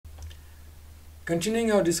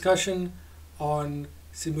Continuing our discussion on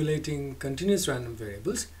simulating continuous random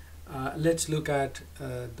variables, let's look at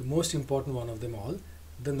the most important one of them all,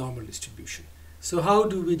 the normal distribution. So how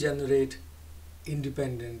do we generate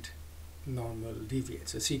independent normal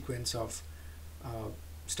deviates, a sequence of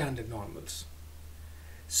standard normals?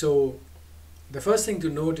 So the first thing to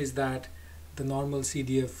note is that the normal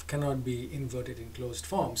CDF cannot be inverted in closed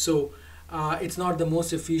form. So it's not the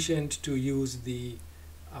most efficient to use the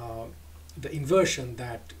inversion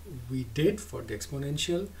that we did for the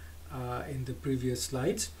exponential in the previous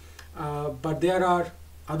slides. But there are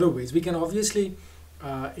other ways. We can obviously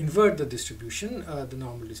invert the distribution, the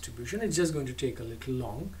normal distribution. It's just going to take a little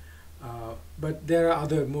long, but there are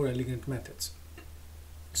other more elegant methods.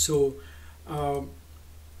 So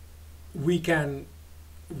we can,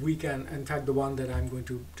 in fact, the one that I'm going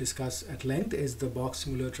to discuss at length is the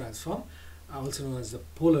Box-Mueller transform, also known as the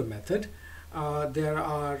polar method. There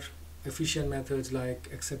are efficient methods like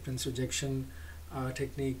acceptance rejection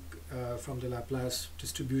technique from the Laplace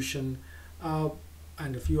distribution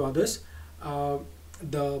and a few others.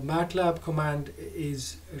 The MATLAB command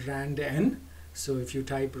is rand_n. So if you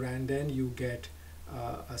type rand_n, you get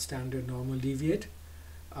a standard normal deviate.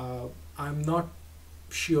 I'm not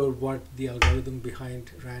sure what the algorithm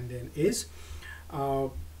behind rand_n is,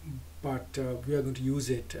 but we are going to use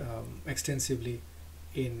it extensively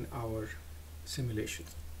in our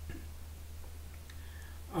simulations.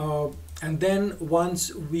 And then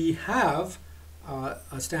once we have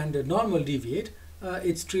a standard normal deviate,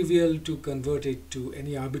 it's trivial to convert it to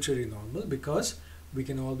any arbitrary normal, because we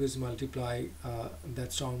can always multiply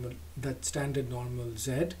that standard normal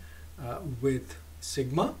z with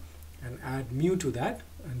sigma and add mu to that,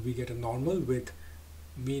 and we get a normal with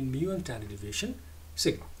mean mu and standard deviation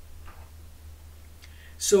sigma.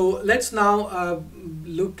 So let's now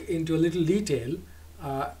look into a little detail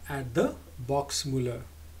at the Box-Mueller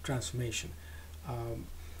transformation.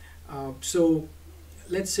 So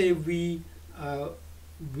let's say we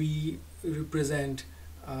represent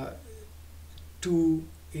two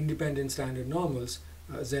independent standard normals,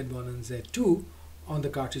 z1 and z2, on the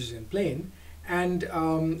Cartesian plane, and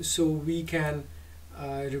so we can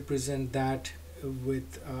represent that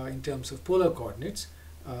with in terms of polar coordinates,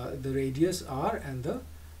 the radius r and the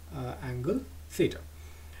angle theta.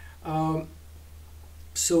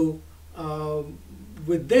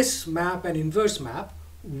 With this map and inverse map,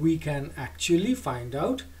 we can actually find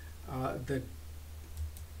out the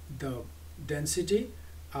density,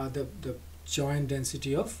 the joint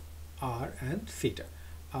density of r and theta.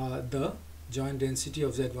 The joint density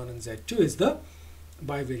of z1 and z2 is the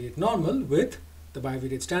bivariate normal with the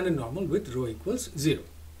bivariate standard normal with rho equals 0.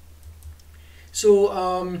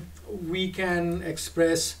 So we can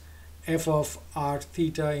express f of r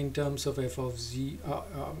theta in terms of f of z1,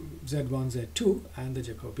 z2 and the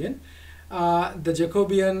Jacobian. The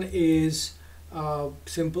Jacobian is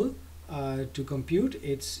simple to compute.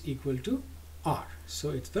 It's equal to r, so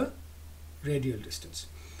it's the radial distance.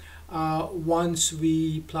 Once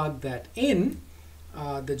we plug that in,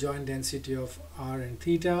 the joint density of r and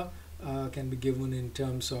theta can be given in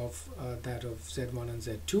terms of that of z1 and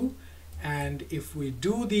z2, and if we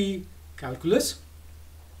do the calculus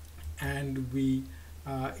and we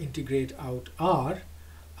integrate out r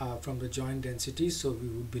from the joint density, so we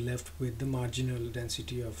would be left with the marginal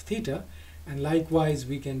density of theta, and likewise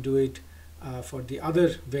we can do it for the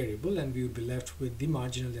other variable, and we would be left with the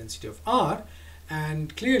marginal density of r,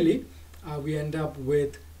 and clearly we end up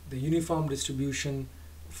with the uniform distribution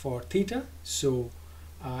for theta. So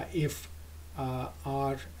if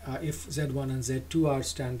z1 and z2 are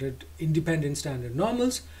standard independent standard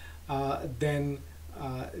normals, then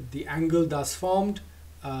the angle thus formed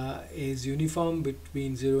is uniform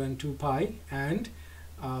between 0 and 2 pi, and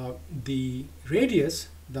the radius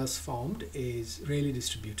thus formed is Rayleigh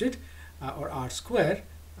distributed, or r square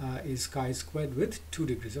is chi squared with 2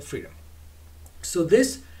 degrees of freedom. So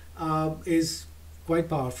this is quite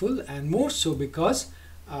powerful, and more so because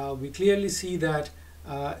we clearly see that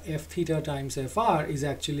f theta times fr is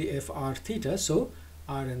actually fr theta, so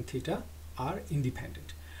r and theta are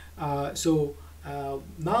independent. So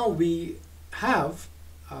now we have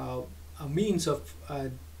a means of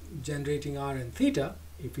generating r and theta.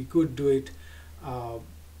 If we could do it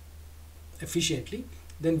efficiently,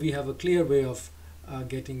 then we have a clear way of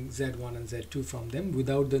getting z1 and z2 from them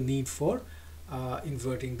without the need for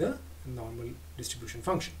inverting the normal distribution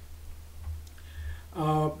function.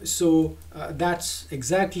 So that's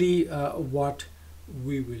exactly what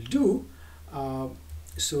we will do.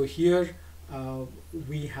 So here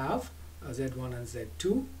we have z1 and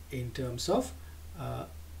z2 in terms of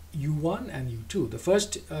u1 and u2. The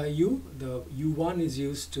first the u1 is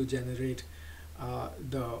used to generate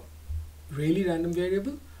the Rayleigh random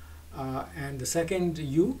variable, and the second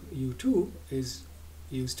u2 is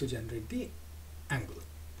used to generate the angle.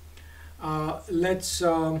 Let's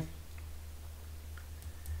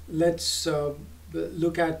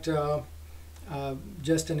look at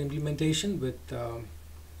just an implementation with the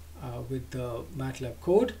MATLAB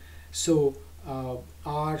code. So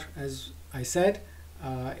R, as I said,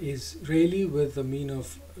 is Rayleigh with the mean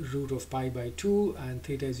of root of pi by 2, and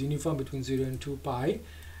theta is uniform between 0 and 2 pi.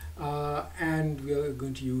 And we are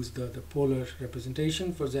going to use the polar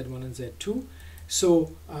representation for Z1 and Z2.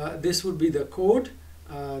 So this would be the code,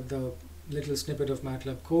 the little snippet of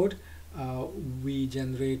MATLAB code. We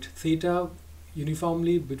generate theta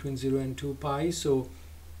uniformly between 0 and 2 pi. So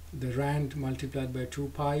the rand multiplied by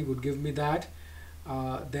 2 pi would give me that.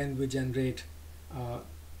 Then we generate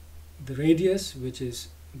the radius, which is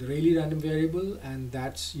the Rayleigh random variable, and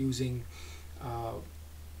that's using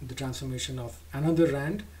the transformation of another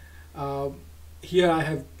rand. Here I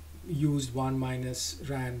have used 1 minus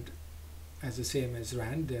rand as the same as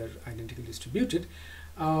rand, they're identically distributed.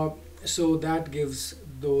 So that gives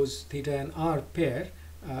those theta and r pair,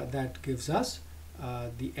 that gives us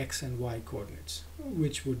the x and y coordinates,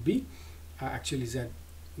 which would be actually Z1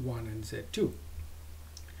 and Z2.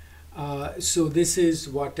 So this is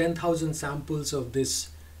what 10,000 samples of this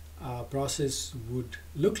process would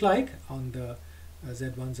look like on the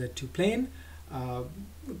Z1, Z2 plane.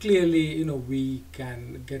 Clearly, we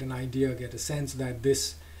can get an idea, get a sense that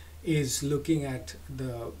this is looking at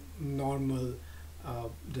the normal,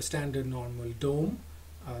 the standard normal dome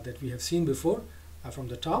that we have seen before from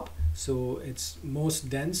the top. So it's most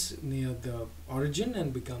dense near the origin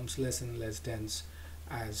and becomes less and less dense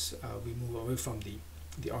as we move away from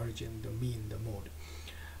the origin, the mean, the mode.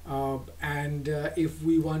 And if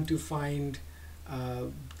we want to find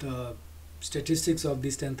the statistics of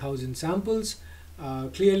these 10,000 samples,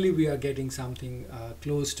 clearly we are getting something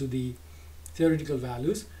close to the theoretical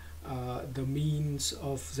values. The means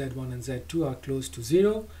of Z1 and Z2 are close to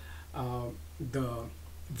 0. The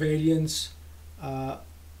variance are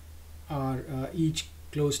each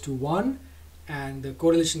close to 1, and the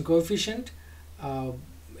correlation coefficient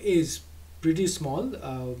is pretty small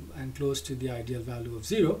and close to the ideal value of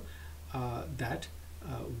 0 that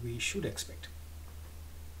we should expect.